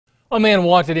A man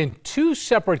wanted in two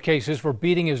separate cases for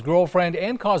beating his girlfriend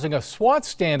and causing a SWAT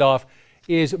standoff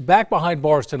is back behind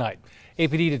bars tonight.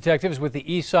 APD detectives with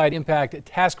the East Side Impact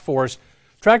Task Force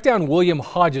tracked down William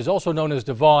Hodges, also known as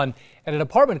Devon, at an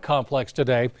apartment complex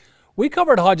today. We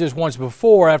covered Hodges once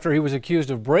before after he was accused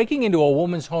of breaking into a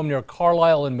woman's home near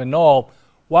Carlisle and Manal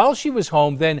while she was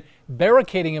home, then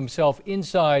barricading himself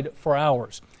inside for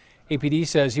hours. APD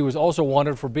says he was also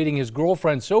wanted for beating his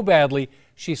girlfriend so badly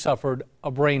she suffered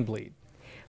a brain bleed.